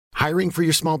Hiring for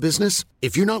your small business?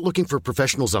 If you're not looking for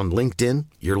professionals on LinkedIn,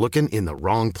 you're looking in the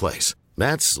wrong place.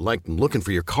 That's like looking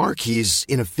for your car keys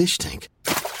in a fish tank.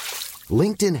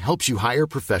 LinkedIn helps you hire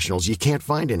professionals you can't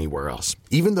find anywhere else,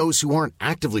 even those who aren't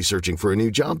actively searching for a new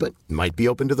job but might be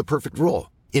open to the perfect role.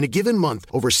 In a given month,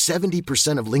 over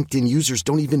 70% of LinkedIn users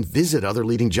don't even visit other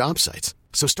leading job sites.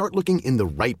 So start looking in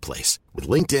the right place. With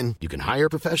LinkedIn, you can hire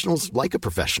professionals like a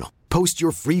professional. Post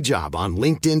your free job on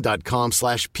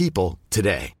linkedin.com/people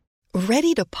today.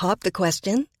 Ready to pop the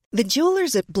question? The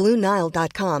jewelers at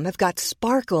BlueNile.com have got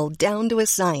sparkle down to a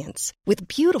science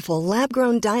with beautiful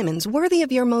lab-grown diamonds worthy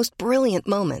of your most brilliant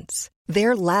moments.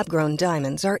 Their lab-grown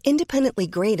diamonds are independently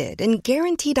graded and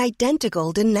guaranteed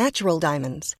identical to natural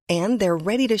diamonds, and they're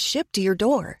ready to ship to your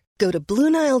door. Go to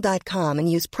BlueNile.com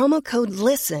and use promo code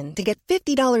LISTEN to get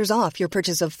 $50 off your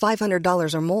purchase of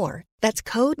 $500 or more.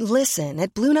 That's code LISTEN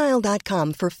at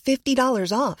BlueNile.com for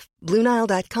 $50 off.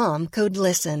 BlueNile.com, code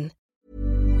LISTEN.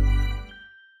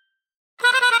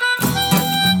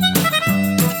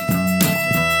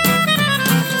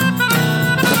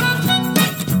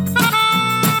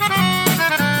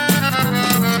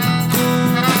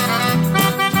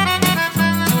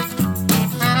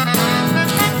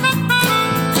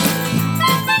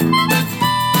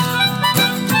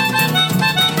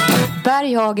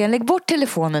 Berghagen, lägg bort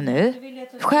telefonen nu.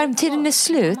 Skärmtiden är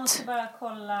slut. Jag måste bara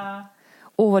kolla.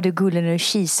 Åh, vad du gullig när du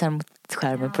kisar mot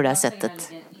skärmen på det här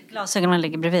sättet. Glasögonen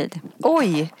ligger bredvid.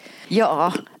 Oj,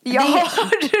 ja. Ja,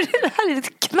 hörde du det här lite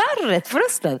knarret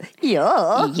förresten?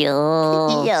 Ja.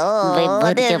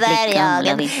 Ja, det är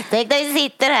Berghagen. Tänk när vi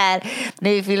sitter här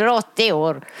när vi fyller 80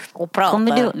 år och pratar.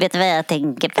 Kommer du, vet du vad jag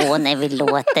tänker på när vi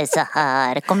låter så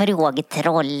här? Kommer du ihåg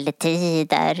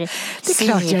Trolltider? Det är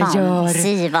klart jag gör.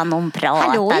 Sivan, hon pratade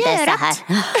Hallå, så här.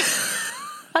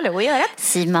 Hallå, Göran.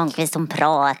 Siv Malmkvist, hon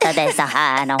pratade så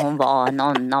här när hon var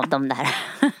någon av de där.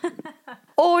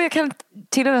 Jag kan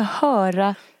till och med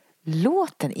höra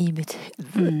låten i mitt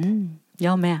huvud.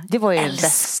 Jag med. Det var ju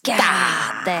älskade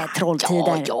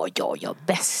Trolltider. Ja.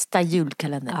 Bästa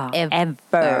julkalendern ever.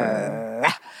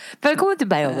 Välkommen till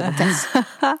Berghagen, Tess.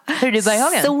 Hur är du,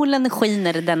 Berghagen? Solen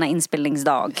skiner denna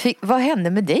inspelningsdag. Vad hände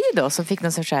med dig då som fick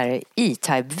någon sorts här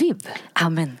E-Type-vibb?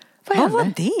 Amen. Vad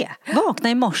var det? Vakna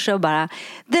i morse och bara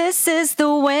This is the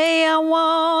way I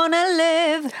wanna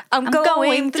live. I'm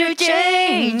going through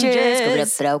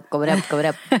changes. Kommer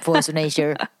upp. Force of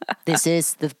nature. This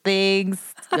is the things.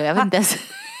 Jag vet inte ens.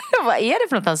 Vad är det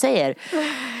för något han säger?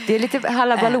 Det är lite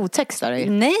halabaloo-text.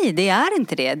 Nej, det är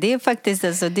inte det. Det är faktiskt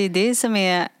alltså, det är det som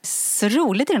är så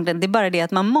roligt egentligen. Det är bara det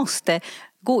att man måste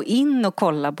gå in och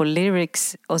kolla på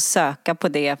lyrics och söka på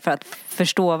det för att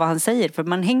förstå vad han säger. För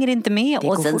man hänger inte med.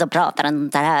 Och sen så pratar han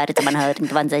där här utan man hör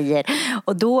inte vad han säger.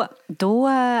 Och då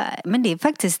men det är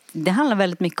faktiskt, det handlar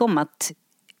väldigt mycket om att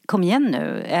kom igen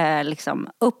nu, liksom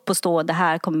upp och stå, det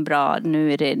här kommer bra,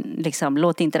 nu är det liksom,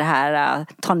 låt inte det här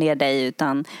ta ner dig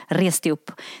utan res dig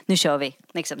upp, nu kör vi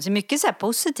liksom. Så mycket så här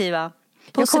positiva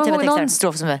jag kommer ihåg texter. Någon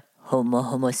strof som är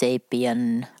homo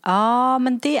sapien. Ja,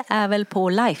 men det är väl på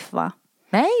Life, va?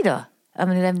 Nej då. I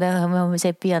mean, homo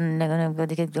sapien, the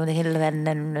hill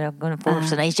and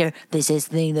force of nature. This is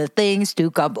the things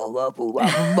to come.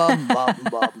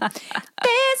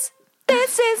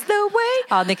 This is the way.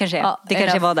 Ja, det kanske är. Ja, det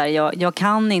kanske var där. Jag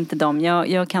kan inte dem.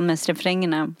 Jag kan mest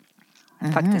refrängerna.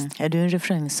 Faktiskt. Är du en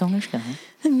refrängsångerska?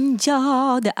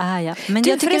 Ja, det är jag. Men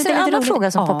jag tycker det är en annan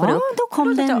fråga som poppar upp. Då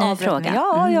kom det en ny fråga.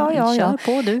 Ja. Kör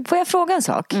på du. Får jag fråga en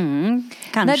sak?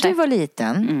 Kanske. När du var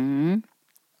liten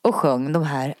och sjöng de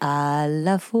här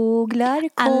alla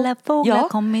fåglar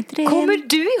kommit ren. Kommer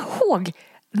du ihåg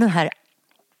den här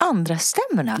andra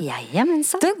stämmorna?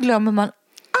 Jajamensan. Den glömmer man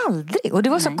aldrig. Och det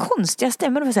var så konstiga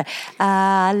stämmor. Det var så här,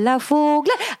 alla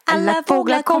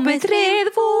fåglar kommit red,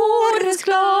 vårens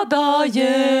glada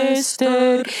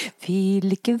gäster.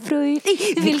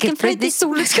 Vilken fröjd i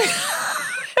solen ska...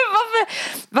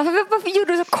 Varför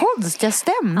gjorde du så konstiga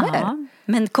stämmor? Ja,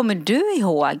 men kommer du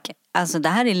ihåg, alltså det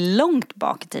här är långt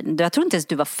bak i tiden. Jag tror inte ens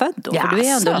du var född då, för du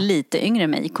är ändå lite yngre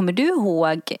än mig. Kommer du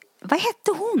ihåg, vad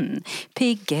hette hon?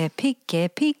 Pigge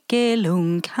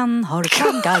Lunk, han har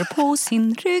taggar på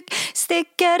sin rygg.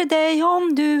 Stäcker dig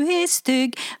om du är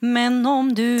stygg, men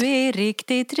om du är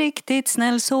riktigt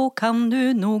snäll så kan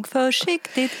du nog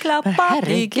försiktigt klappa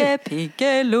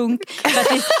Pigge Lunk.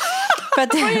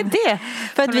 Vad är det?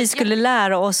 För att vi skulle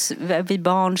lära oss, vi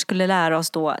barn skulle lära oss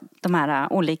då de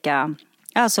här olika...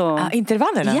 Alltså,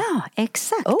 intervallerna? Ja,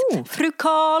 exakt. Fru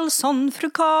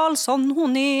Karlsson,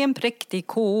 hon är en präktig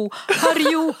ko.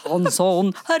 Herr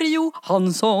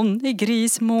Johansson i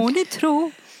grismålig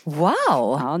tro.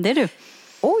 Wow. Ja, det är du.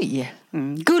 Oj.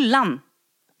 Gullan.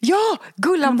 Ja,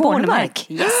 Gullan Bornemark.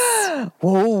 Yes.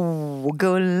 Wow,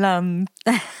 Gullan.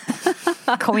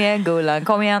 Kom igen Gullan,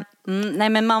 kom igen. Nej,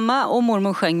 men mamma och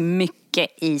mormor sjöng mycket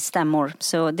i stämmor.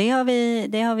 Så det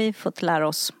har vi fått lära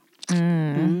oss.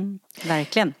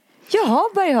 Verkligen. Ja,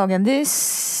 Berghagen, det är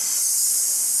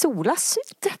solas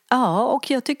ute. Ja,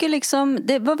 och jag tycker liksom,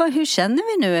 hur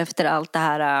känner vi nu efter allt det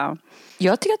här?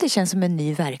 Jag tycker att det känns som en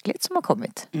ny verklighet som har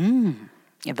kommit.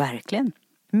 Ja, verkligen.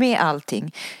 Med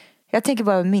allting. Jag tänker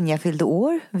bara, Minja fyllde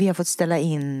år. Vi har fått ställa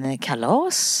in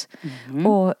kalas.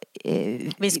 Och,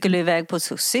 Vi skulle iväg på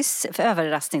Sussis för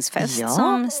överraskningsfest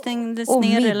som stängdes och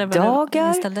ner. Eller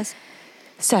middagar. Ställdes.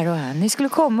 Sarah och Annie skulle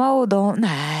komma och då,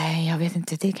 nej jag vet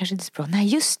inte, det är kanske inte så bra. Nej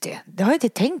just det, det har jag inte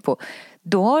tänkt på.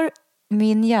 Då har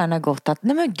min hjärna gått att,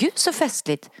 nej men gud så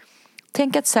festligt.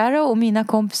 Tänk att Sarah och mina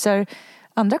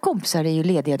andra kompisar är ju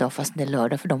lediga idag fast det är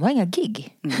lördag för de har inga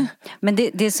gig. Men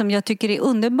det som jag tycker är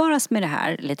underbarast med det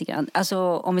här lite grann, alltså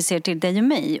om vi ser till dig och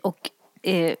mig och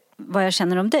vad jag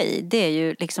känner om dig, det är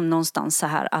ju liksom någonstans så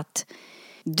här att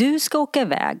du ska åka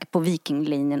iväg på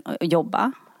Vikinglinjen och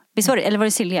jobba. Visst var det, eller var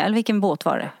det Silja, eller vilken båt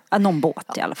var det? Ja, någon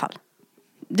båt i alla fall.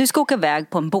 Du ska åka iväg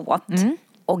på en båt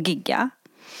och gigga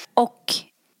och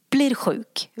blir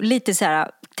sjuk. Lite så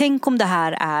här, tänk om det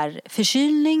här är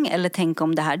förkylning eller tänk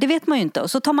om det här, det vet man ju inte.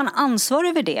 Och så tar man ansvar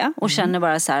över det och känner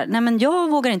bara så här, nej men jag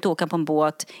vågar inte åka på en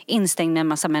båt, instängd med en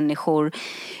massa människor.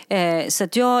 Så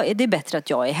att det är bättre att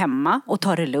jag är hemma och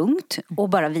tar det lugnt och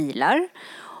bara vilar.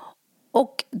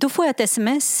 Och då får jag ett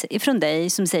sms ifrån dig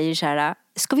som säger så här,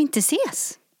 ska vi inte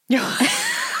ses? Ja.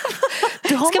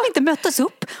 Ska vi inte mötas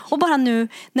upp? Och bara nu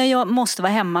när jag måste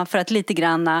vara hemma för att lite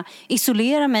grann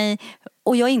isolera mig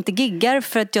och jag inte giggar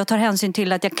för att jag tar hänsyn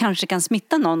till att jag kanske kan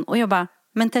smitta någon. Och jag bara,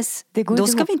 men Tess, då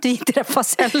ska vi inte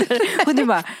träffas heller. Och du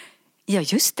bara, ja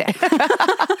just det.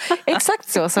 Exakt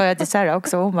så sa jag till Sarah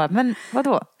också. Hon bara, men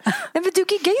vadå? Nej men du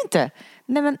giggar ju inte.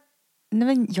 Nej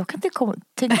men jag kan inte komma.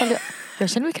 Tänk jag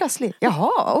känner mig krasslig.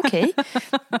 Jaha, okej.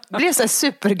 Blev så här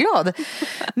superglad.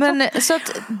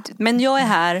 Men jag är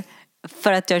här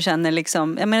för att jag känner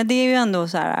liksom, jag menar det är ju ändå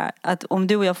så här att om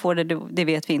du och jag får det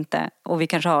vet vi inte. Och vi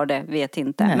kanske har det, vet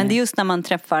inte. Nej. Men det är just när man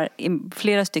träffar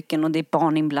flera stycken och det är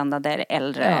barn inblandade eller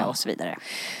äldre och så vidare.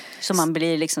 Så man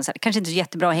blir liksom så här, kanske inte så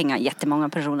jättebra att hänga jättemånga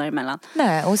personer emellan.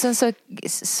 Nej, och sen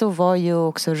så var ju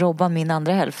också Robban min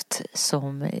andra hälft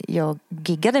som jag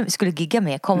skulle gigga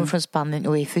med, kommer från Spanien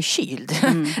och är förkyld.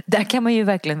 Där kan man ju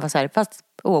verkligen vara så här, fast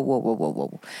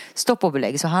wow. Stopp och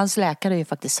belägg. Så hans läkare har ju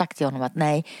faktiskt sagt till honom att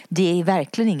nej, det är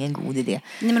verkligen ingen god idé.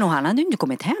 Nej, men han hade ju inte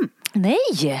kommit hem.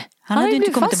 Nej! Han hade ju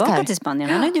inte kommit tillbaka här till Spanien.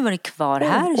 Han hade ju varit kvar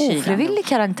här i kylan. Ofrivillig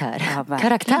karantän.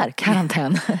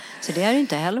 Så det har ju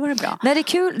inte heller varit bra. Nej, det är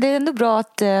kul. Det är ändå bra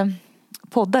att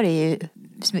poddar är ju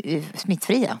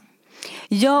smittfria.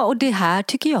 Ja, och det här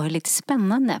tycker jag är lite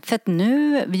spännande. För att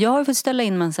nu, jag har fått ställa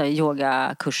in massa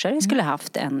yogakurser. Jag skulle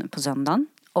haft en på söndagen.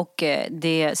 Och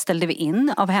det ställde vi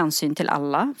in av hänsyn till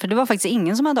alla. För det var faktiskt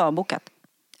ingen som hade avbokat.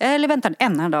 Eller vänta,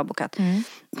 en hade avbokat.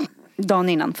 Dagen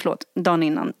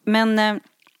innan. Men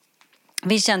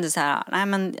vi kände så här, nej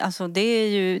men alltså det är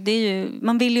ju,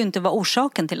 man vill ju inte vara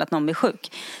orsaken till att någon blir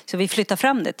sjuk. Så vi flyttar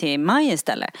fram det till maj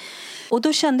istället. Och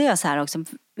då kände jag så här också,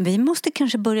 vi måste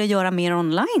kanske börja göra mer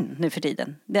online nu för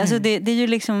tiden. Det är ju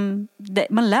liksom,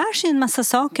 man lär sig en massa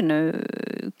saker nu.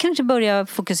 Kanske börja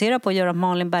fokusera på att göra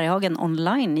Malin Berghagen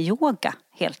online yoga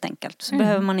helt enkelt. Så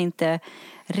behöver man inte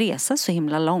resa så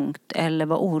himla långt eller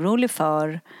vara orolig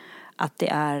för att det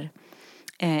är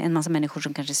en massa människor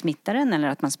som kanske smittar en eller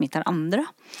att man smittar andra.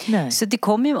 Nej. Så det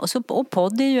kommer ju, och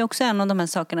podd är ju också en av de här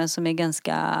sakerna som är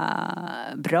ganska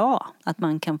bra. Att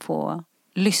man kan få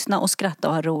lyssna och skratta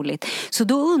och ha roligt. Så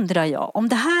då undrar jag, om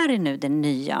det här är nu det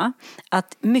nya,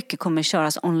 att mycket kommer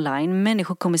köras online,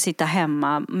 människor kommer sitta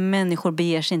hemma, människor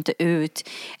beger sig inte ut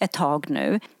ett tag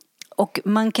nu. Och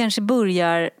man kanske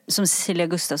börjar, som Cecilia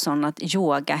Gustafsson, att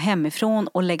yoga hemifrån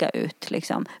och lägga ut.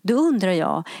 Liksom. Då undrar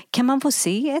jag, kan man få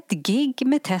se ett gig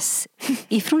med Tess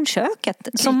ifrån köket?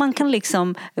 Som man kan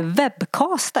liksom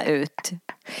webbcasta ut?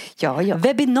 Ja.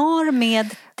 Webbinar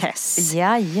med Tess.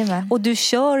 Jajamän. Och du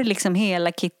kör liksom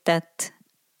hela kittet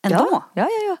ändå?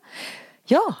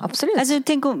 Ja, absolut. Alltså,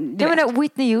 tänk om, jag menar,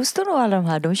 Whitney Houston och alla de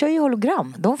här, de kör ju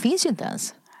hologram. De finns ju inte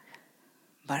ens.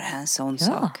 Bara en sån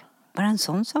sak. Bara en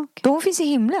sån sak. De finns i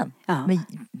himlen. Ja.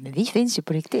 Men vi finns ju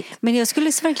på riktigt. Men jag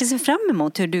skulle verkligen se fram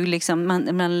emot hur du liksom,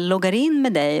 man loggar in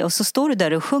med dig och så står du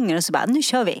där och sjunger och så bara, nu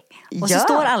kör vi. Och så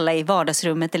står alla i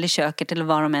vardagsrummet eller köket eller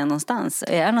var de är någonstans.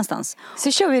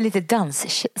 Så kör vi lite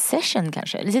danssession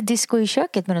kanske. Lite disco i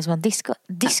köket medan man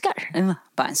diskar. Ja,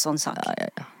 bara en sån sak.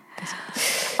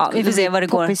 Ja, vi får se vad det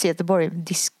går. Poppis i Göteborg,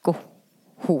 disco.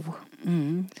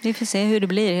 Vi får se hur det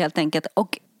blir helt enkelt.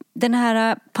 Och den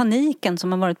här paniken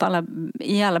som har varit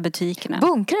i alla butikerna.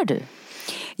 Bunkrar du?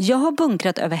 Jag har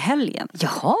bunkrat över helgen.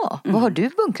 Jaha, vad har du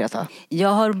bunkrat då? Jag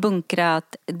har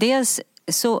bunkrat, dels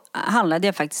så handlade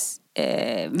jag faktiskt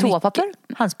Toapapper,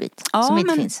 handsprit, som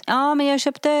inte finns. Ja, men jag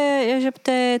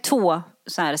köpte 2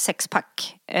 så här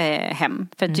 6-pack hem.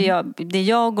 För att det är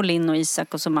jag och Linn och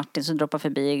Isak och så Martin som droppar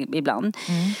förbi ibland.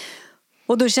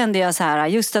 Och då kände jag så här,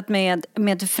 just att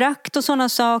med frakt och sådana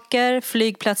saker,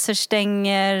 flygplatser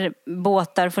stänger,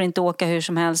 båtar får inte åka hur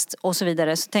som helst och så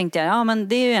vidare. Så tänkte jag, ja men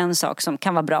det är ju en sak som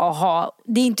kan vara bra att ha.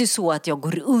 Det är inte så att jag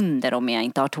går under om jag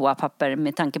inte har toapapper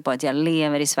med tanke på att jag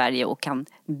lever i Sverige och kan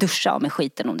duscha av med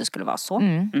skiten om det skulle vara så.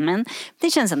 Men det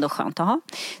känns ändå skönt att ha.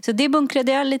 Så det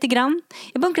bunkrade jag lite grann.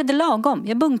 Jag bunkrade lagom.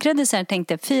 Jag bunkrade så här,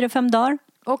 tänkte 4-5 dagar.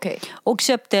 Okej. Och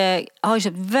har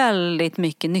köpt väldigt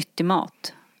mycket nyttig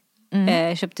mat.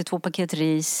 Jag köpte 2 paket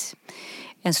ris,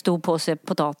 en stor påse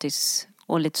potatis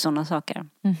och lite sådana saker.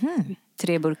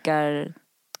 3 burkar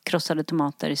krossade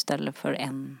tomater istället för 1.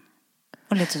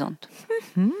 Och lite sånt.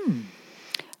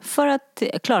 För att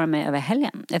klara mig över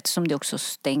helgen. Eftersom det också är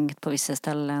stängt på vissa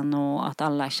ställen och att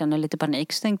alla känner lite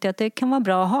panik, så tänkte jag att det kan vara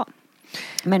bra att ha.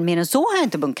 Men mer än så har jag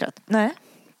inte bunkrat. Nej.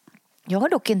 Jag har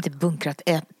dock inte bunkrat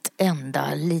ett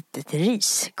enda litet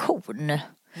riskorn.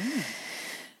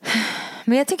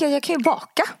 Men jag tänker att jag kan ju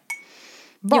baka.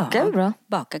 Baka är bra.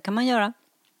 Baka kan man göra.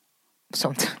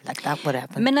 Sånt, like that,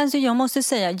 whatever. Men alltså jag måste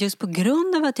säga, just på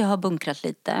grund av att jag har bunkrat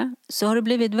lite, så har det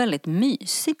blivit väldigt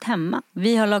mysigt hemma.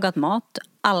 Vi har lagat mat,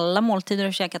 alla måltider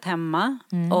har käkat hemma.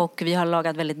 Och vi har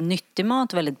lagat väldigt nyttig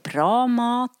mat, väldigt bra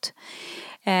mat.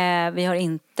 Vi har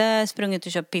inte sprungit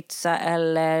och köpt pizza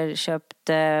eller köpt,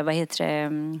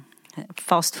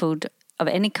 fast food of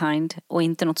any kind, och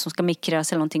inte något som ska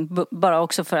mikras eller någonting, bara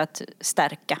också för att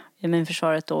stärka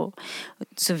immunförsvaret.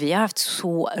 Så vi har haft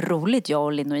så roligt, jag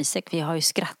och Linn och Isak. Vi har ju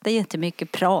skrattat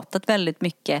jättemycket, pratat väldigt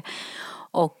mycket,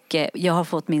 och jag har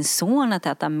fått min son att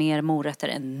äta mer morötter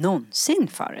än någonsin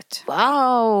förut.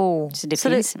 Wow!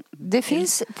 Så det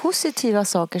finns positiva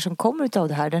saker som kommer ut av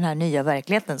det här, den här nya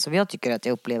verkligheten som jag tycker att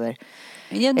jag upplever.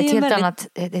 Ja, det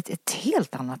är ett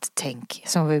helt annat tänk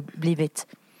som vi blivit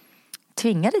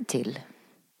tvingade till.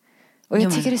 Och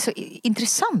jag tycker det är så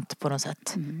intressant på något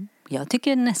sätt. Jag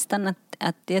tycker nästan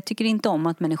att jag tycker inte om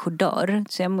att människor dör.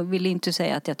 Så jag vill inte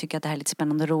säga att jag tycker att det här är lite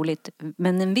spännande och roligt.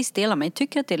 Men en viss del av mig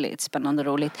tycker att det är lite spännande och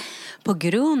roligt. På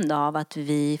grund av att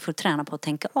vi får träna på att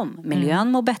tänka om.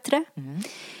 Miljön mår bättre.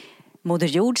 Moder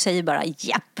Jord säger bara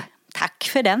japp, tack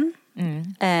för den.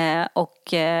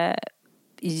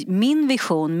 Min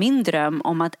vision, min dröm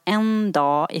om att en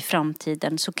dag i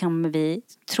framtiden så kan vi,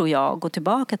 tror jag, gå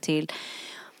tillbaka till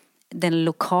den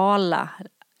lokala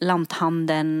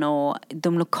lanthandeln och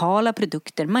de lokala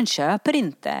produkter. Man köper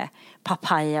inte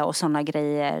papaya och sådana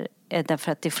grejer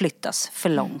därför att det flyttas för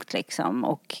långt liksom,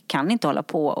 och kan inte hålla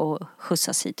på och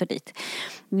skjutsas hit och dit.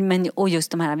 Och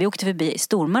just de här, vi åkte förbi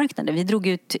stormarknader. Vi drog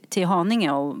ut till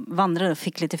Haninge och vandrade och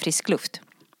fick lite frisk luft.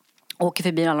 Åker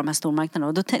förbi alla de här stormarknaderna,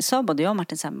 och då sa både jag och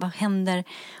Martin så här, vad händer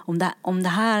om det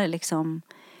här liksom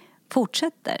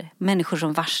fortsätter? Människor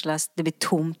som varslas, det blir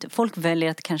tomt. Folk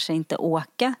väljer att kanske inte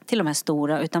åka till de här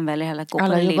stora, utan väljer hellre att gå alla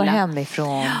på den lilla. Alla lilla. jobbar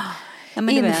hemifrån.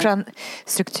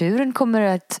 Infrastrukturen kommer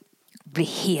att bli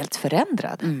helt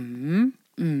förändrad.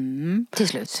 Till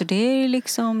slut. Så det är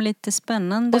liksom lite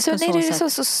spännande. Och så är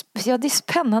det det är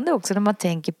spännande också när man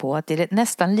tänker på att det är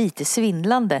nästan lite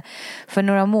svindlande. För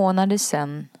några månader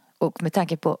sedan, och med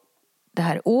tanke på det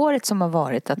här året som har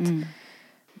varit, att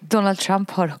Donald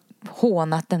Trump har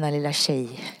hånat den här lilla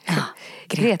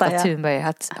Greta Thunberg,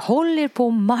 att håll er på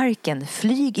marken,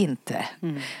 flyg inte.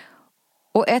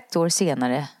 Och 1 år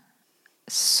senare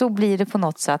så blir det på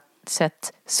något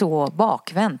sätt så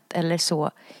bakvänt eller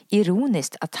så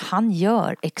ironiskt att han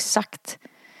gör exakt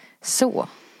så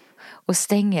och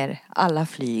stänger alla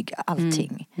flyg,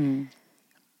 allting.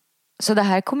 Så det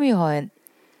här kommer ju ha en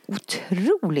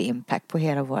otrolig impact på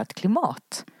hela vårt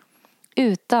klimat.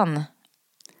 Utan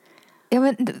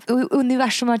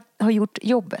universum har gjort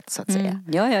jobbet, så att säga.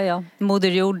 Ja. Moder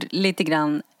Jord lite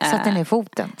grann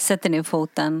sätter ner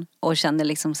foten och känner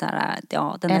liksom så här,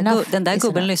 ja, den där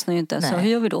gubben lyssnar ju inte. Nej. Så hur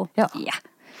gör vi då? Ja.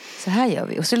 Så här gör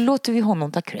vi. Och så låter vi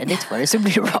honom ta credit för det, så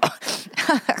blir det bra.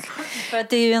 För att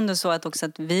det är ju ändå så att också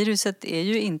att viruset är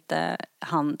ju inte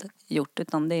handgjort,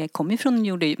 utan det kommer ju från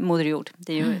Moder Jord.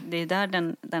 Det är där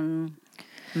den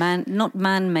not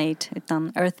man-made,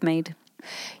 utan earth-made.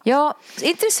 Ja,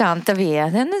 intressanta vi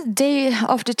är. Den Day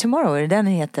After Tomorrow, den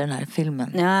heter den här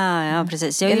filmen. Ja,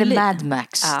 precis. Eller Mad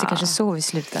Max, det är kanske så vi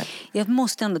slutar. Jag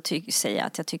måste ändå säga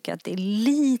att jag tycker att det är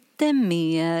lite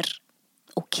mer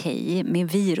okej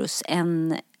med virus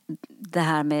än det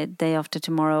här med Day After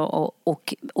Tomorrow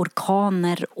och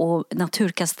orkaner och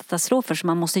naturkatastrofer som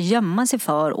man måste gömma sig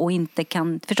för och inte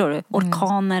kan, förstår du?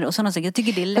 Orkaner och sådana saker. Jag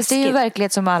tycker det är läskigt. Fast det är ju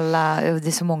verklighet som alla, det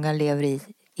är så många lever i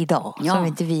idag. Ja. Som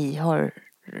inte vi har.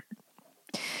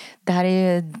 Det här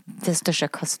är ju den största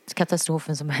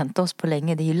katastrofen som har hänt oss på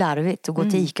länge. Det är ju larvigt att gå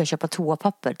till Ica och köpa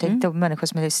toapapper. Tänk dig människor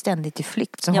som är ständigt i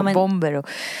flykt, som har bomber och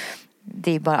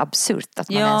det är bara absurt att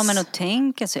man Ja, men att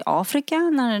tänka sig Afrika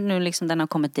när nu liksom den har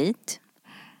kommit dit.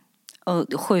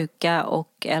 Och sjuka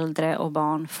och äldre och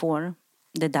barn får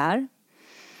det där.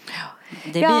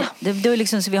 Det är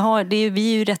liksom så vi är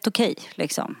ju rätt okej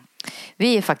liksom.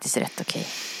 Vi är faktiskt rätt okej.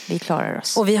 Vi klarar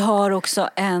oss. Och vi har också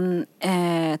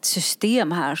ett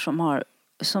system här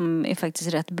som är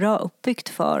faktiskt rätt bra uppbyggt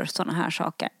för sådana här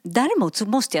saker. Däremot så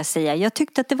måste jag säga, jag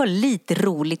tyckte att det var lite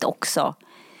roligt också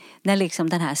när liksom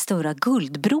den här stora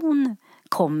guldbron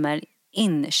kommer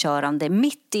inkörande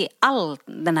mitt i all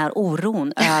den här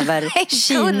oron över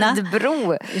Kina.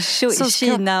 Guldbro!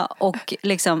 Kina och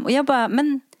liksom, och jag bara,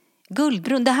 men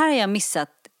guldbron, det här har jag missat.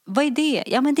 Vad är det?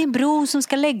 Ja, men det är en bro som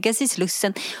ska läggas i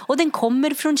Slussen och den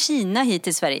kommer från Kina hit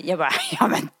till Sverige. Jag bara, ja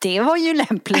men det var ju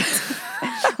lämpligt.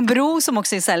 Bro som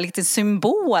också är så här lite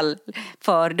symbol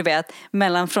för, du vet,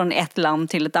 mellan från ett land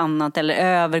till ett annat eller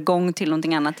övergång till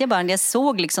någonting annat. Jag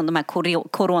såg liksom de här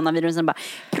coronavirusen bara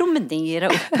promenera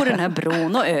upp på den här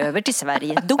bron och över till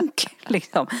Sverige. Dunk,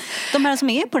 liksom. De här som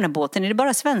är på den här båten, är det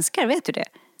bara svenskar, vet du det?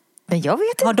 Men jag vet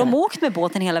inte. Har de åkt med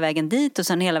båten hela vägen dit och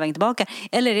sen hela vägen tillbaka?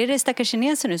 Eller är det stackars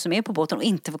kineser nu som är på båten och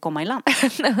inte får komma i land?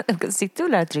 Sitter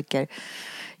och där och trycker.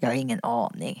 Jag har ingen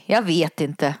aning. Jag vet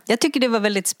inte. Jag tycker det var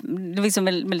väldigt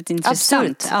intressant.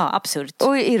 Absurt. Ja, absurt.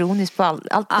 Och ironiskt på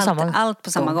allt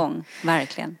på samma gång.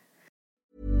 Verkligen.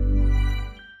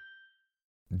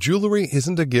 Jewelry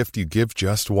isn't a gift you give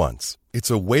just once.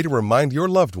 It's a way to remind your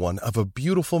loved one of a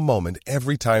beautiful moment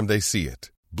every time they see it.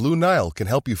 Blue Nile can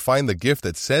help you find the gift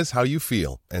that says how you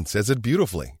feel and says it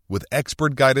beautifully, with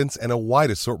expert guidance and a wide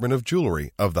assortment of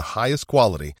jewelry of the highest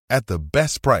quality at the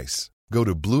best price. Go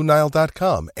to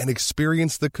BlueNile.com and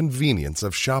experience the convenience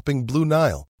of shopping Blue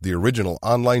Nile, the original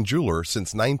online jeweler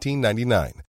since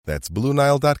 1999. That's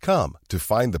BlueNile.com to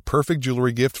find the perfect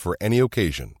jewelry gift for any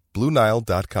occasion.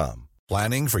 BlueNile.com.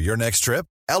 Planning for your next trip?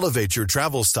 Elevate your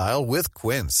travel style with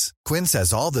Quince. Quince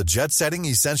has all the jet-setting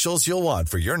essentials you'll want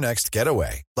for your next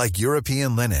getaway, like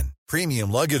European linen,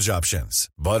 premium luggage options,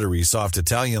 buttery soft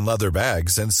Italian leather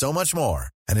bags, and so much more.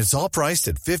 And it's all priced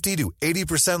at 50 to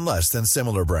 80% less than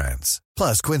similar brands.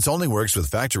 Plus, Quince only works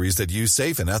with factories that use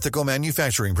safe and ethical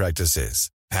manufacturing practices.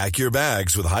 Pack your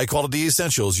bags with high-quality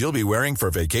essentials you'll be wearing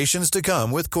for vacations to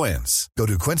come with Quince. Go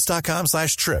to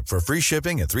quince.com/trip for free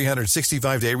shipping and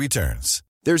 365-day returns.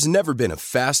 There's never been a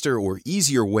faster or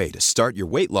easier way to start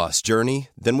your weight loss journey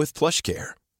than with PlushCare.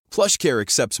 PlushCare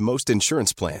accepts most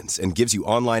insurance plans and gives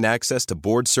you online access to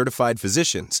board-certified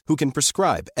physicians who can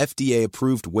prescribe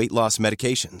FDA-approved weight loss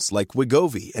medications like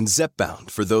Wegovy and Zepbound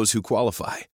for those who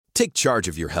qualify. Take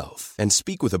charge of your health and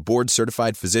speak with a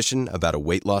board-certified physician about a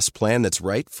weight loss plan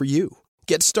that's right for you.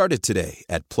 Get started today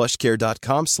at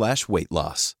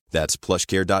plushcare.com/weightloss. That's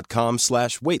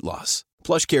plushcare.com/weightloss.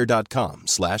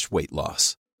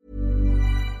 plushcare.com/weightloss.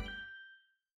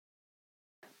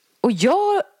 Och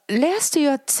jag läste ju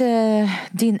att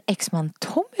din exman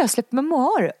Tommy har släppt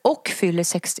memoarer och fyller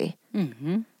 60.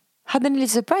 Mm-hmm. Hade ni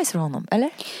lite surprise för honom, eller?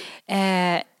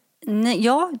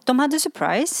 Ja, de hade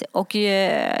surprise och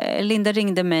Linda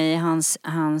ringde mig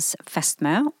hans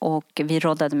fästmö och vi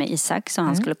råddade med Isak så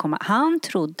han skulle komma. Han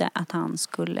trodde att han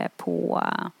skulle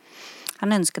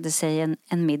han önskade sig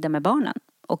en middag med barnen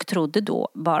och trodde då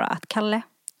bara att Kalle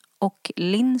och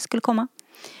Linn skulle komma.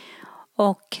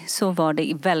 Och så var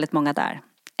det väldigt många där.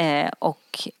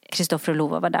 Och Kristoffer och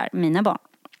Lova var där, mina barn.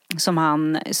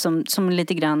 Som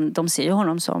lite grann, de ser ju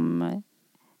honom som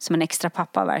en extra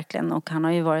pappa verkligen. Och han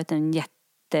har ju varit en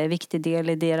jätteviktig del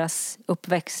i deras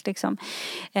uppväxt liksom.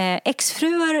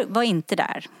 Exfruar var inte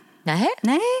där. Nej,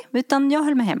 utan jag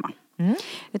höll mig hemma.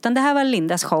 Utan det här var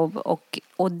Lindas show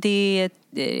och det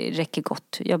räcker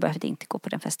gott. Jag behövde inte gå på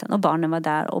den festen. Och barnen var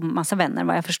där och massa vänner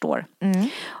vad jag förstår.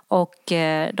 Och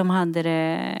de hade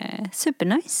det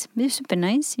supernice. Det är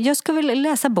supernice. Jag ska väl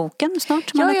läsa boken snart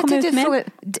som man har kommit ut med.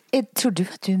 Tror du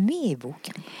att du är med i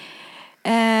boken?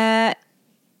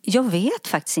 Jag vet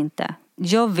faktiskt inte.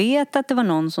 Jag vet att det var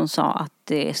någon som sa att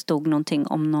det stod någonting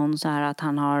om någon så här att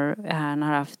han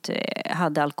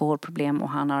hade alkoholproblem och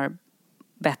han har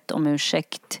bett om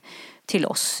ursäkt till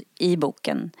oss i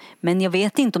boken. Men jag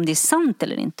vet inte om det är sant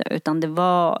eller inte. Utan det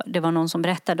var någon som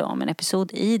berättade om en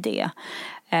episod i det.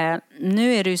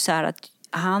 Nu är det ju så här att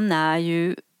han är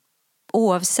ju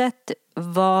oavsett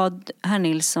vad herr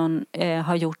Nilsson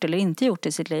har gjort eller inte gjort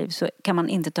i sitt liv, så kan man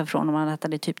inte ta ifrån honom att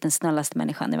han är typ den snällaste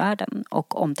människan i världen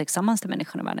och omtänksammaste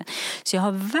människan i världen. Så jag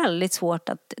har väldigt svårt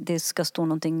att det ska stå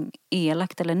någonting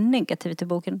elakt eller negativt i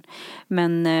boken.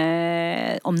 Men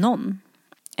om någon.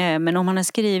 Men om han har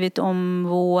skrivit om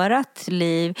vårat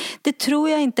liv, det tror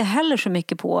jag inte heller så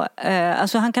mycket på.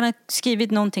 Alltså han kan ha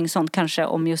skrivit någonting sånt kanske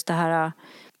om just det här,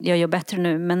 jag gör bättre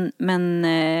nu. Men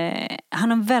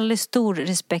han har väldigt stor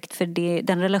respekt för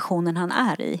den relationen han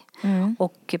är i.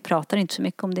 Och pratar inte så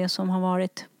mycket om det som har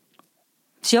varit.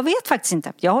 Så jag vet faktiskt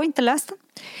inte. Jag har inte läst den.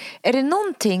 Är det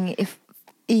någonting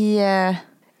i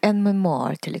en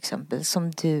memoar till exempel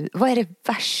som du... Vad är det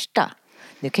värsta?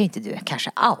 Nu kan inte du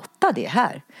kanske outa det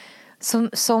här.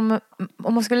 Som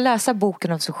om man skulle läsa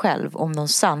boken av sig själv om någon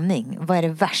sanning, vad är det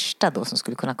värsta då som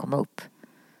skulle kunna komma upp?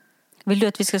 Vill du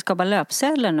att vi ska skapa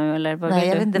löpsedlar nu eller vad? Nej,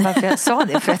 jag vet inte varför jag sa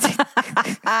det, för att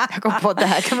jag kom på det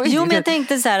här kan man Jo, men jag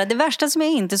tänkte så här, det värsta som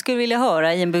jag inte skulle vilja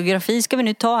höra i en biografi ska vi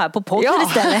nu ta här på podden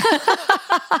istället.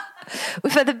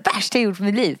 Och för det värsta jag gjort för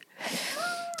mitt liv.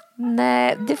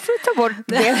 Nej, det får du ta bort.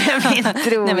 Det är min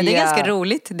tro. Nej, men det är ganska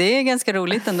roligt. Det är ganska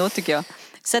roligt ändå tycker jag.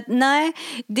 Så att, nej,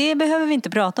 det behöver vi inte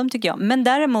prata om tycker jag. Men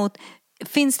däremot,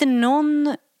 finns det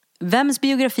någon... Vems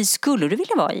biografi skulle du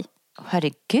vilja vara i?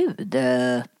 Herregud.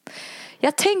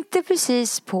 Jag tänkte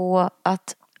precis på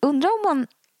att... Undrar om man...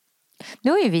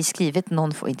 Nu har ju vi skrivit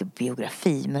någon, inte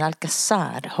biografi, men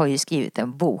Alcazar har ju skrivit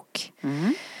en bok.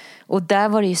 Och där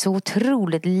var det ju så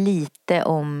otroligt lite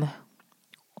om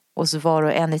oss var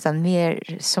och en, utan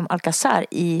mer som Alcazar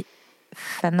i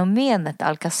fenomenet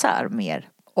Alcazar mer.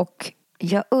 Och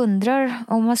jag undrar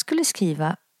om jag skulle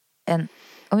skriva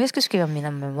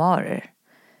mina memoarer,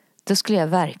 då skulle jag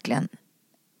verkligen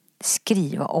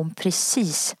skriva om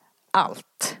precis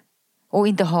allt. Och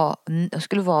inte jag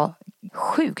skulle vara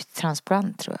sjukt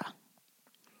transparent tror jag.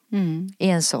 I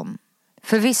en sån.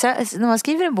 För vissa, när man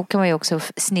skriver en bok kan man ju också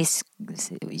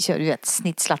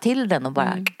snitsla till den och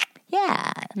bara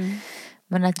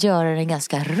Men att göra den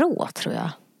ganska rå tror jag.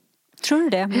 Tror du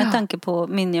det? Med tanke på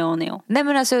Minja och Neo? Nej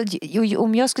men alltså,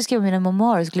 om jag skulle skriva mina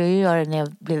memoarer skulle jag göra det när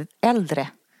jag blev äldre.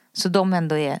 Så de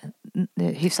ändå är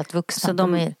hyfsat vuxna. Så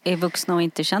de är vuxna och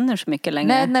inte känner så mycket längre?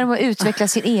 Nej, när de har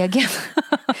utvecklat sin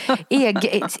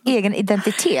egen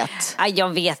identitet. Jag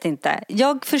vet inte.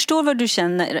 Jag förstår vad du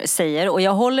säger och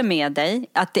jag håller med dig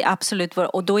att det absolut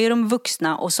var, och då är de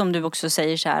vuxna och som du också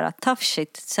säger så här att tough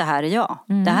shit, så här är jag.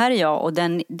 Det här är jag och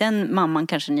den mamman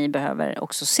kanske ni behöver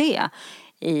också se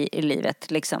i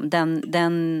livet liksom.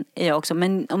 Den är jag också.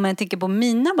 Men om jag tänker på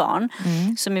mina barn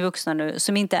som är vuxna nu,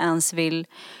 som inte ens vill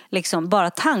liksom, bara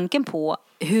tanken på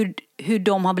hur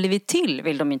de har blivit till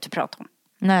vill de inte prata om.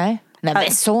 Nej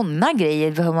men sådana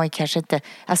grejer behöver man kanske inte,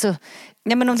 alltså.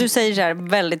 Ja, men om du säger så här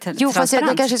väldigt transparent. Fast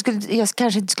jag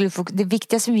kanske inte skulle få, det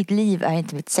viktigaste i mitt liv är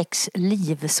inte mitt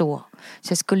sexliv så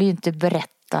jag skulle ju inte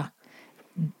berätta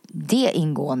det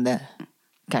ingående.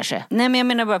 Kanske. Nej, men jag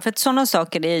menar bara för att sådana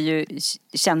saker är ju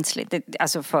känsligt.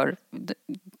 Alltså för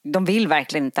de vill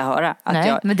verkligen inte höra att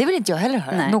nej, men det vill inte jag heller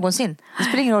höra någonsin. Det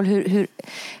spelar ingen roll hur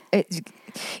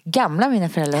gamla mina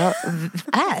föräldrar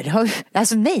är.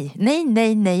 Alltså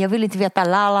nej, jag vill inte veta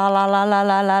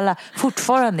la.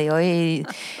 Fortfarande, jag är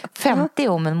 50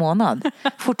 om en månad.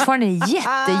 Fortfarande är det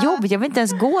jättejobbigt. Jag vill inte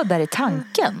ens gå där i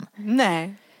tanken.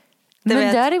 Nej.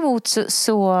 Men däremot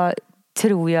så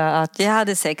tror jag att... Jag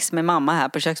hade sex med mamma här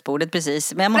på köksbordet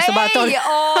precis. Men jag måste bara ta...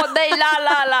 Nej,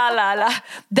 la.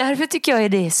 Därför tycker jag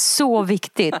att det är så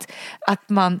viktigt att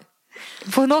man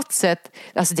på något sätt...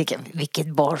 Alltså vilket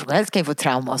barn som helst kan ju få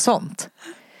trauma och sånt.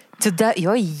 Så där,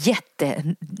 jag är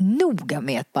jättenoga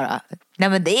med att bara... Nej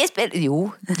men det är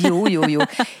Jo.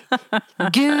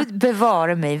 Gud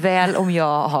bevare mig väl om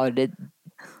jag har det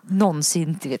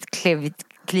någonsin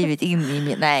klivit in i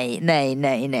min...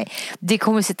 Nej. Det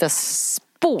kommer sitta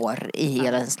spår i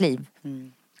hela ens liv.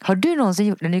 Har du någonsin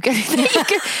gjort det? Nej,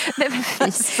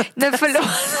 förlåt.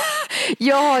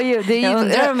 Jag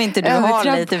undrar om inte du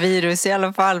har lite virus i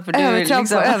alla fall. För du är liksom...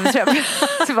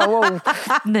 Så bara, wow.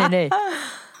 Nej.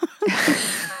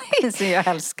 Så jag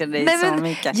älskar dig så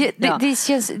mycket. Det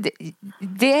känns...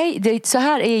 så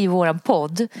här är ju våran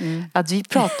podd. Att vi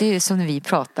pratar ju som vi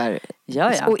pratar.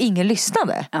 Ja. Och ingen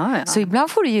lyssnade. Ja. Så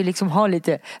ibland får du ju liksom ha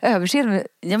lite överseende.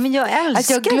 Ja, men jag älskar det. Att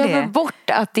jag glömmer bort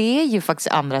att det är ju faktiskt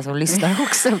andra som lyssnar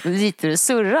också. Sitter och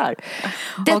surrar.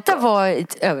 Detta var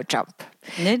ett övertramp.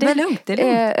 Nej, det är lugnt.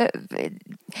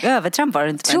 Övertramp var det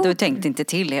inte, men du tänkte inte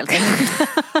till helt enkelt.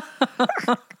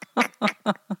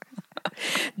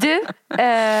 Du,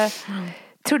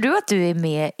 tror du att du är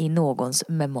med i någons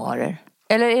memoarer?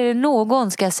 Eller är det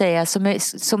någon, ska jag säga, som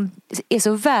är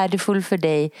så värdefull för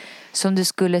dig som du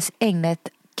skulle ägna ett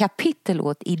kapitel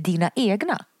åt i dina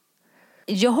egna?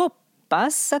 Jag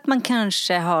hoppas att man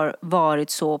kanske har varit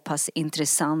så pass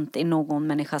intressant i någon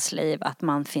människas liv att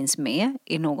man finns med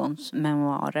i någons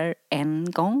memoarer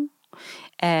en gång.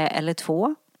 Eller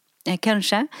 2,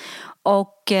 kanske.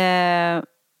 Och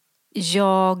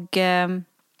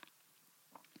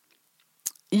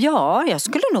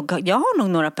jag har nog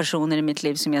några personer i mitt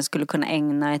liv som jag skulle kunna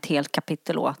ägna ett helt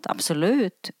kapitel åt,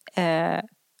 absolut.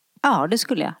 Ja, det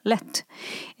skulle jag, lätt.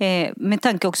 Med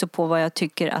tanke också på vad jag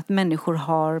tycker att människor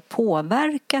har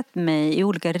påverkat mig i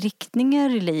olika riktningar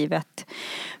i livet.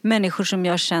 Människor som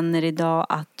jag känner idag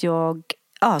att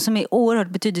som är oerhört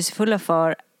betydelsefulla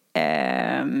för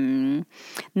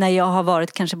när jag har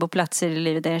varit kanske på platser i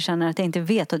livet där jag känner att jag inte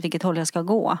vet åt vilket håll jag ska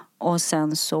gå. Och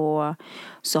sen så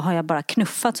har jag bara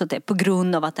knuffats åt det på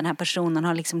grund av att den här personen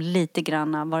har liksom lite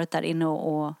grann varit där inne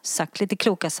och sagt lite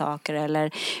kloka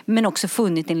saker. Men också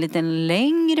funnit en lite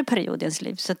längre period i ens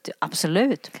liv. Så att,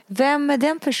 absolut. Vem är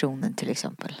den personen till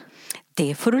exempel?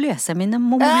 Det får du läsa mina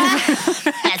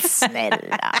memoarer.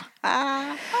 Snälla.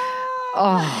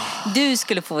 Du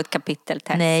skulle få ett kapitel,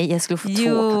 Tess. Nej, jag skulle få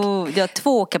 2 paket. Ja,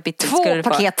 2 kapitel 2 skulle du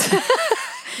paket. få.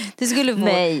 Du skulle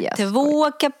få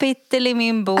 2 kapitel i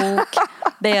min bok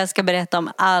där jag ska berätta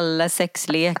om alla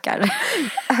sexlekar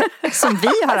som vi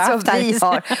har haft. Som vi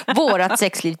har vårat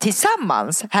sexliv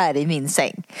tillsammans här i min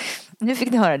säng. Nu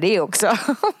fick ni höra det också.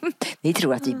 Ni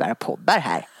tror att vi bara poddar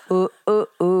här.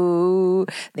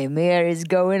 The mer is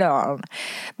going on.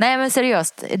 Nej, men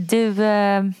seriöst, du...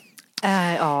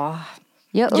 Ja.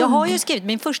 Jag har ju skrivit,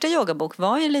 min första yogabok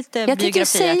var ju lite biografiaktig. Jag tänkte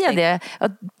säga det.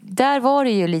 Där var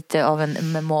det ju lite av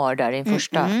en memoar där i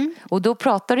första. Och då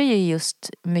pratade ju just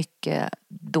mycket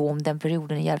då om den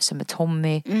perioden i Järvsö med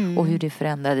Tommy och hur det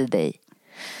förändrade dig.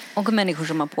 Och människor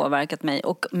som har påverkat mig.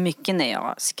 Och mycket när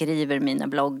jag skriver mina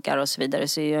bloggar och så vidare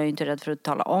så är jag ju inte rädd för att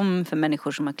tala om för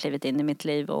människor som har klivit in i mitt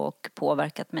liv och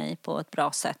påverkat mig på ett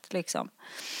bra sätt liksom.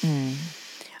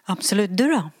 Absolut. Du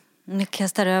då? Nu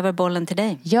kastar över bollen till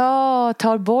dig. Jag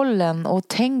tar bollen och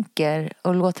tänker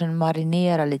och låter den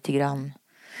marinera lite grann.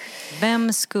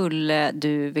 Vem skulle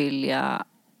du vilja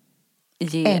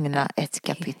ägna ett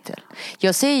kapitel?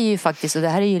 Jag säger ju faktiskt, och det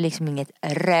här är ju liksom inget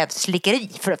rävslickeri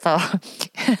för att vara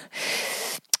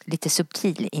lite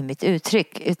subtil i mitt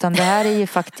uttryck, utan det här är ju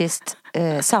faktiskt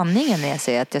sanningen när jag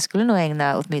säger att jag skulle nog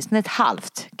ägna åtminstone ett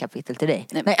halvt kapitel till dig.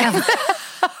 Nej.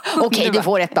 Okej, du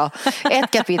får ett då.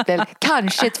 Ett kapitel,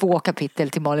 kanske 2 kapitel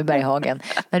till Malin Berghagen.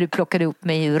 När du plockade upp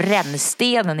mig ur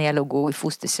rännstenen när jag låg i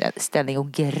fosterställning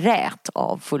och grät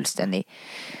av fullständig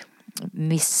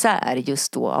misär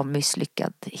just då, av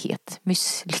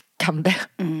misslyckande.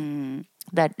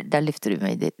 Där lyfter du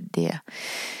mig.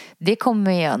 Det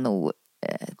kommer jag nog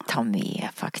ta med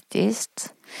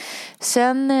faktiskt.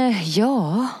 Sen,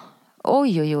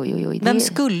 Oj. Vem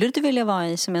skulle du vilja vara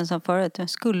i, som jag sa förut?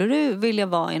 Skulle du vilja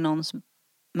vara i någons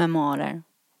memoarer?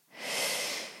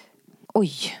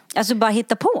 Oj. Alltså bara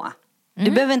hitta på.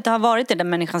 Du behöver inte ha varit i den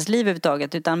människans liv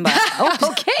överhuvudtaget, utan bara...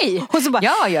 Okej. Och så bara,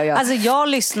 ja. Alltså jag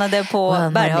lyssnade på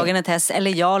Berghagen ett häst,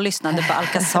 eller jag lyssnade på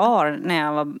Alcazar när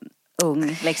jag var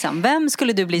ung liksom. Vem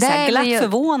skulle du bli så här glatt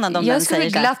förvånad om den säger det? Jag skulle bli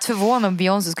glatt förvånad om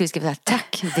Beyoncé skulle skriva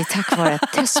tack, det är tack vare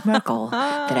Tess Merkel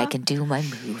that I can do my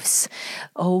moves.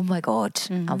 Oh my god,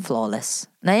 I'm flawless.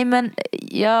 Nej, men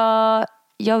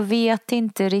jag vet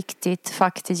inte riktigt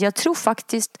faktiskt. Jag tror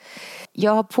faktiskt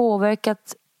jag har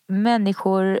påverkat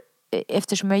människor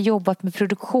eftersom jag har jobbat med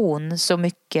produktion så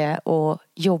mycket och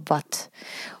jobbat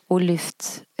och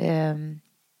lyft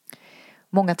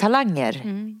många talanger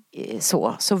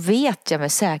så vet jag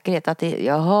med säkerhet att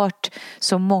jag har hört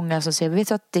så många som säger, vet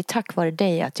du att det är tack vare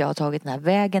dig att jag har tagit den här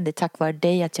vägen, det är tack vare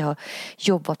dig att jag har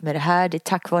jobbat med det här, det är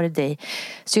tack vare dig.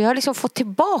 Så jag har liksom fått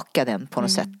tillbaka den på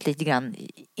något sätt lite grann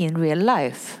in real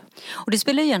life. Och det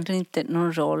spelar egentligen inte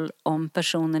någon roll om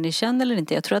personen ni känner eller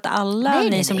inte. Jag tror att alla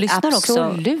ni som lyssnar också,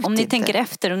 om ni tänker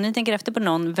efter på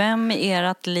någon, vem i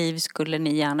ert liv skulle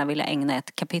ni gärna vilja ägna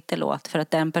ett kapitel åt för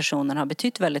att den personen har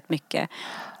betytt väldigt mycket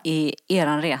i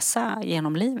eran resa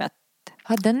genom livet?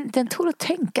 Ja, den tål att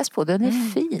tänkas på. Den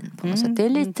är fin på något sätt. Det är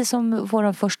lite som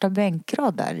vår första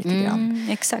bänkrad där lite grann.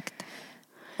 Exakt.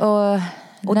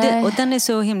 Och den är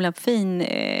så himla fin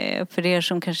för er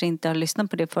som kanske inte har lyssnat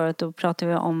på det förut. Då pratar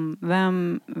vi om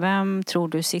vem tror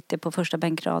du sitter på första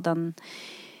bänkraden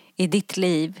i ditt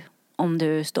liv om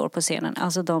du står på scenen.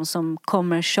 Alltså de som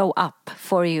kommer show up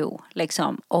for you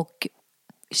liksom. Och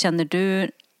känner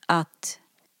du att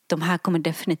de här kommer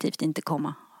definitivt inte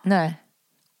komma? Nej.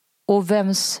 Och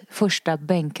vems första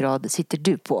bänkrad sitter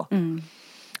du på?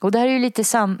 Och det här är ju lite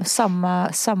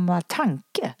samma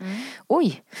tanke.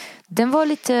 Oj, den var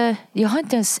lite... Jag har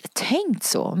inte ens tänkt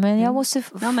så. Men jag måste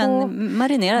få...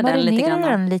 Marinera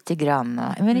den lite grann.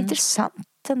 Men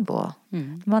intressant ändå.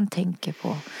 Man tänker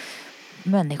på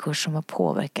människor som har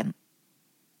påverkat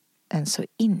en så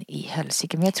in i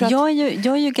helsike. Men jag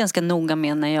är ju ganska noga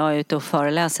med när jag är ute och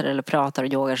föreläser eller pratar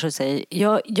och yogar, så säger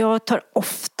jag tar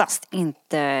oftast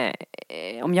inte,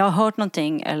 om jag har hört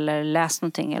någonting eller läst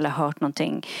någonting eller hört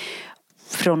någonting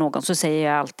från någon, så säger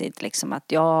jag alltid liksom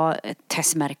att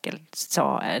Tess Merkel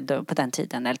sa på den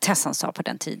tiden, eller Tessan sa på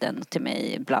den tiden till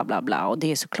mig bla bla bla, och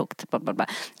det är så klokt bla bla bla.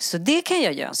 Så det kan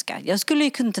jag ju önska. Jag skulle ju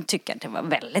kunna tycka att det var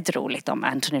väldigt roligt om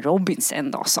Anthony Robbins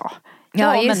en dag sa.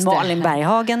 Ja, men Malin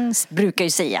Berghagen brukar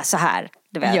ju säga så här,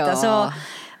 du vet. Ja. Alltså,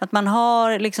 att man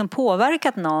har liksom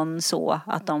påverkat någon så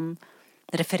att de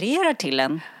refererar till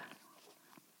en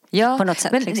på något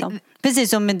sätt. Liksom. Precis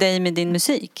som med dig med din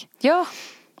musik. Ja,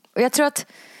 och jag tror att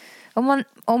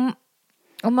om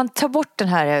man tar bort den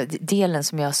här delen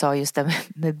som jag sa just där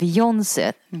med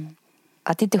Beyoncé,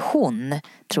 att inte hon,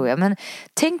 tror jag. Men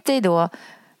tänk dig då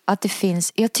att det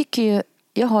finns,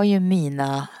 jag har ju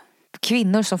mina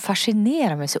kvinnor som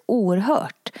fascinerar mig så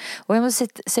oerhört. Och jag måste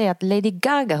säga att Lady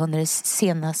Gaga under den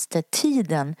senaste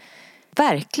tiden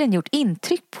verkligen gjort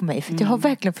intryck på mig. För jag har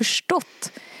verkligen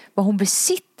förstått vad hon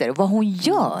besitter och vad hon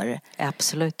gör.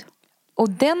 Absolut. Och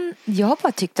jag har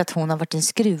bara tyckt att hon har varit en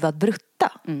skruvad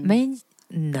brutta. Men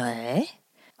nej.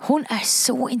 Hon är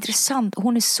så intressant.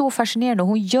 Hon är så fascinerande.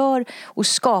 Hon gör och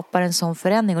skapar en sån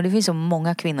förändring. Och det finns så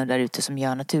många kvinnor där ute som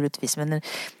gör naturligtvis. Men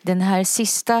den här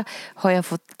sista har jag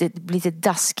fått lite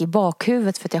dask i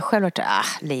bakhuvudet. För att jag själv har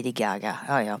varit Lady Gaga.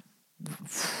 Ja.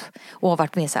 Och har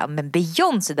varit med så här, men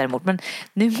Beyoncé däremot. Men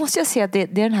nu måste jag säga att det är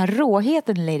den här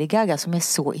råheten i Lady Gaga som är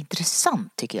så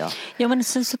intressant, tycker jag. Ja, men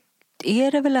sen så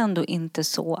är det väl ändå inte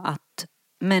så att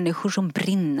människor som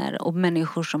brinner och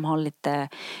människor som har lite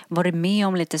varit med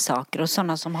om lite saker och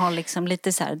sådana som har liksom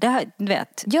lite så här, det här, du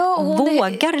vet,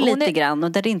 vågar lite grann,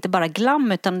 och där det inte bara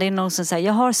glam, utan det är någon som säger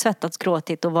jag har svettats,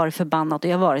 gråtit och varit förbannad,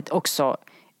 och jag har varit också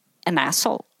en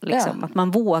asshole liksom. Ja. Att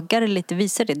man vågar lite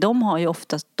visa det.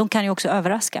 De kan ju också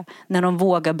överraska när de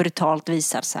vågar brutalt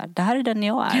visa så här, det här är den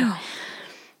jag är. Ja.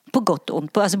 På gott och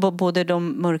ont, alltså både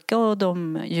de mörka och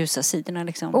de ljusa sidorna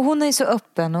liksom. Och hon är så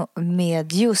öppen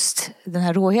med just den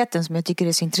här råheten som jag tycker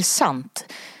är så intressant.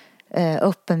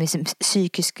 Öppen med sin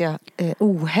psykiska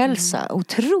ohälsa.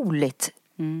 Otroligt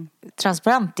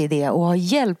transparent i det, och har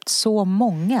hjälpt så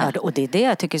många. Ja, och det är det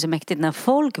jag tycker är så mäktigt, när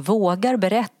folk vågar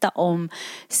berätta om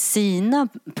sina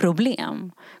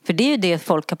problem. För det är ju det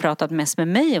folk har pratat mest med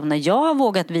mig om, när jag har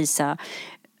vågat visa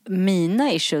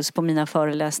mina issues på mina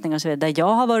föreläsningar och så vidare, där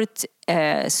jag har varit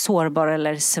sårbar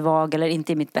eller svag eller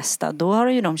inte i mitt bästa, då har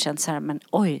ju de känt så här, men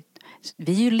oj,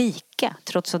 vi är ju lika.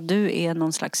 Trots att du är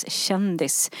någon slags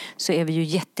kändis så är vi ju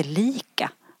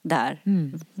jättelika där.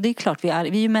 Det är klart, vi är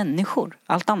ju människor.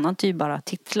 Allt annat är ju bara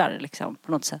titlar liksom,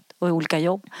 på något sätt, och olika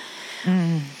jobb.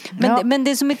 Men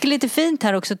det som är lite fint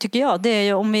här också, tycker jag, det är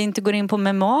ju, om vi inte går in på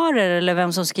memoarer eller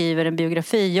vem som skriver en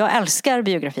biografi. Jag älskar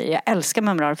biografier, jag älskar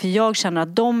memoarer, för jag känner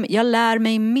att jag lär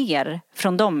mig mer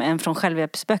från dem än från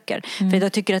självhjälpsböcker. För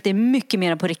jag tycker att det är mycket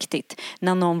mer på riktigt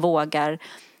när någon vågar,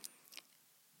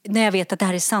 när jag vet att det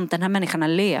här är sant, den här människan har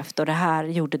levt och det här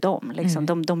gjorde de liksom.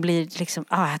 De blir liksom,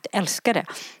 jag älskar det.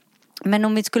 Men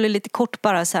om vi skulle lite kort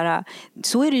bara så här,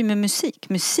 så är det ju med musik.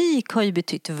 Musik har ju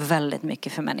betytt väldigt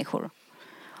mycket för människor.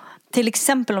 Till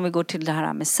exempel om vi går till det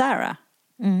här med Sarah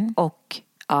och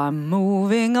I'm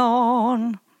moving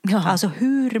on. Ja. Alltså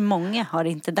hur många har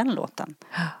inte den låten?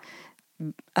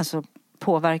 Alltså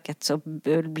påverkats och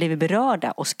blivit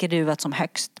berörda och skruvat som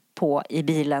högst på i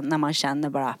bilen, när man känner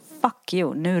bara fuck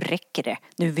you, nu räcker det.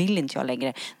 Nu vill inte jag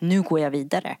längre. Nu går jag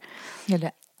vidare.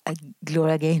 Eller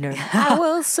Gloria Gaynor, I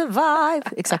will survive.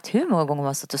 Exakt hur många gånger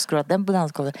man satt och scrollat den på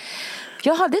dansgolvet.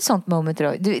 Jag hade ett sånt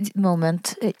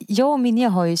moment. Jag och Minja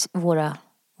har ju våra,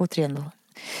 återigen då,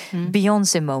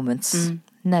 Beyoncé moments.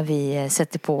 När vi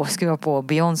skruvar på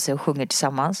Beyoncé och sjunger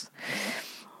tillsammans.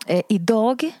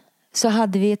 Idag så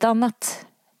hade vi ett annat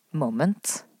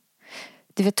moment.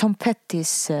 Det var Tom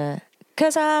Pettys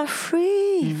 'Cause I'm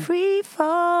free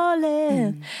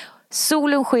falling.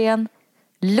 Solen sken,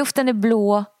 luften är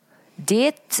blå. Det är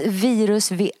ett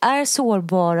virus, vi är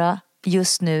sårbara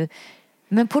just nu.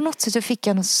 Men på något sätt så fick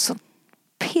jag något så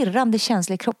pirrande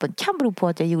känsla i kroppen. Kan bero på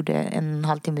att jag gjorde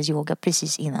 1,5 timmes yoga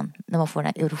precis innan, när man får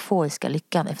den här euforiska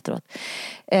lyckan efteråt.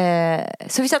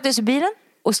 Så vi satte oss i bilen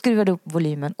och skruvade upp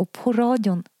volymen. Och på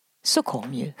radion så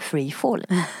kom ju Free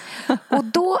Falling. Och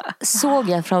då såg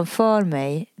jag framför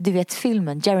mig, du vet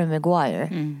filmen Jerry Maguire,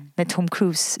 när Tom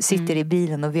Cruise sitter i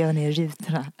bilen och vevar ner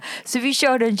rutorna. Så vi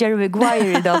körde en Jerry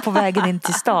Maguire idag på vägen in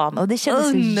till stan och det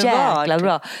kändes så jäkla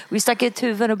bra. Vi stack ut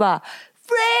huvudet och bara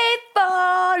Free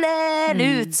Falling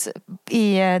ut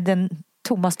i den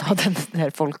tomma staden där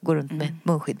folk går runt med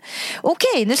munskydd.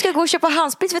 Okej, nu ska jag gå och köpa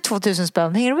handsprit för 2000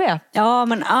 spänn. Hänger du med? Ja,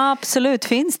 men absolut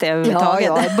finns det överhuvudtaget.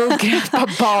 Ja,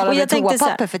 bunkrar bara med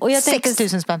toapapper för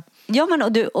 6000 spänn. Ja, men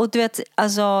och du vet,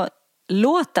 alltså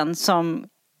låten som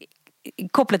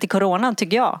kopplat till corona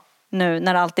tycker jag, nu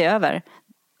när allt är över.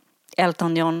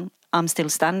 Elton John, I'm still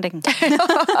standing.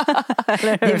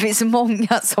 Det finns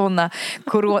många sådana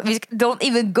corona. Don't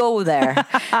even go there.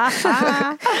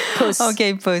 Puss.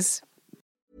 Okej, puss.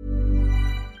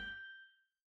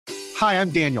 Hi,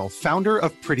 I'm Daniel, founder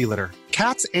of Pretty Litter.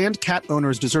 Cats and cat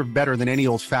owners deserve better than any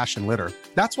old-fashioned litter.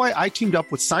 That's why I teamed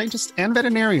up with scientists and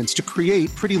veterinarians to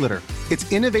create Pretty Litter.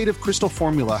 Its innovative crystal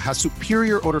formula has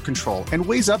superior odor control and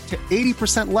weighs up to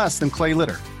 80% less than clay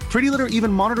litter. Pretty Litter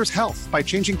even monitors health by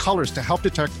changing colors to help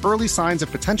detect early signs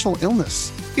of potential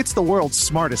illness. It's the world's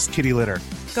smartest kitty litter.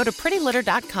 Go to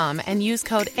prettylitter.com and use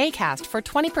code ACAST for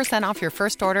 20% off your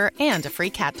first order and a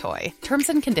free cat toy. Terms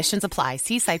and conditions apply.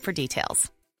 See site for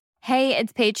details. Hey,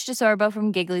 it's Paige DeSorbo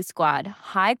from Giggly Squad.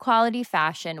 High quality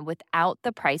fashion without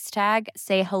the price tag.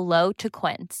 Say hello to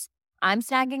Quince. I'm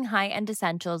snagging high-end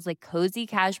essentials like cozy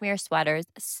cashmere sweaters,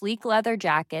 sleek leather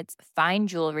jackets, fine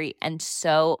jewelry, and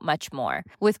so much more.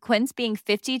 With Quince being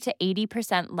 50 to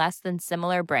 80% less than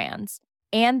similar brands.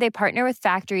 And they partner with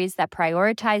factories that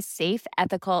prioritize safe,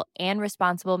 ethical, and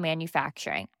responsible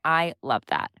manufacturing. I love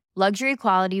that. Luxury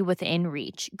quality within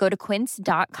reach. Go to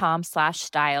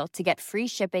quince.com/style to get free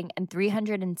shipping and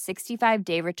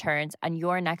 365-day returns on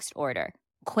your next order.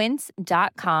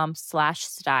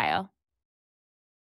 Quince.com/style.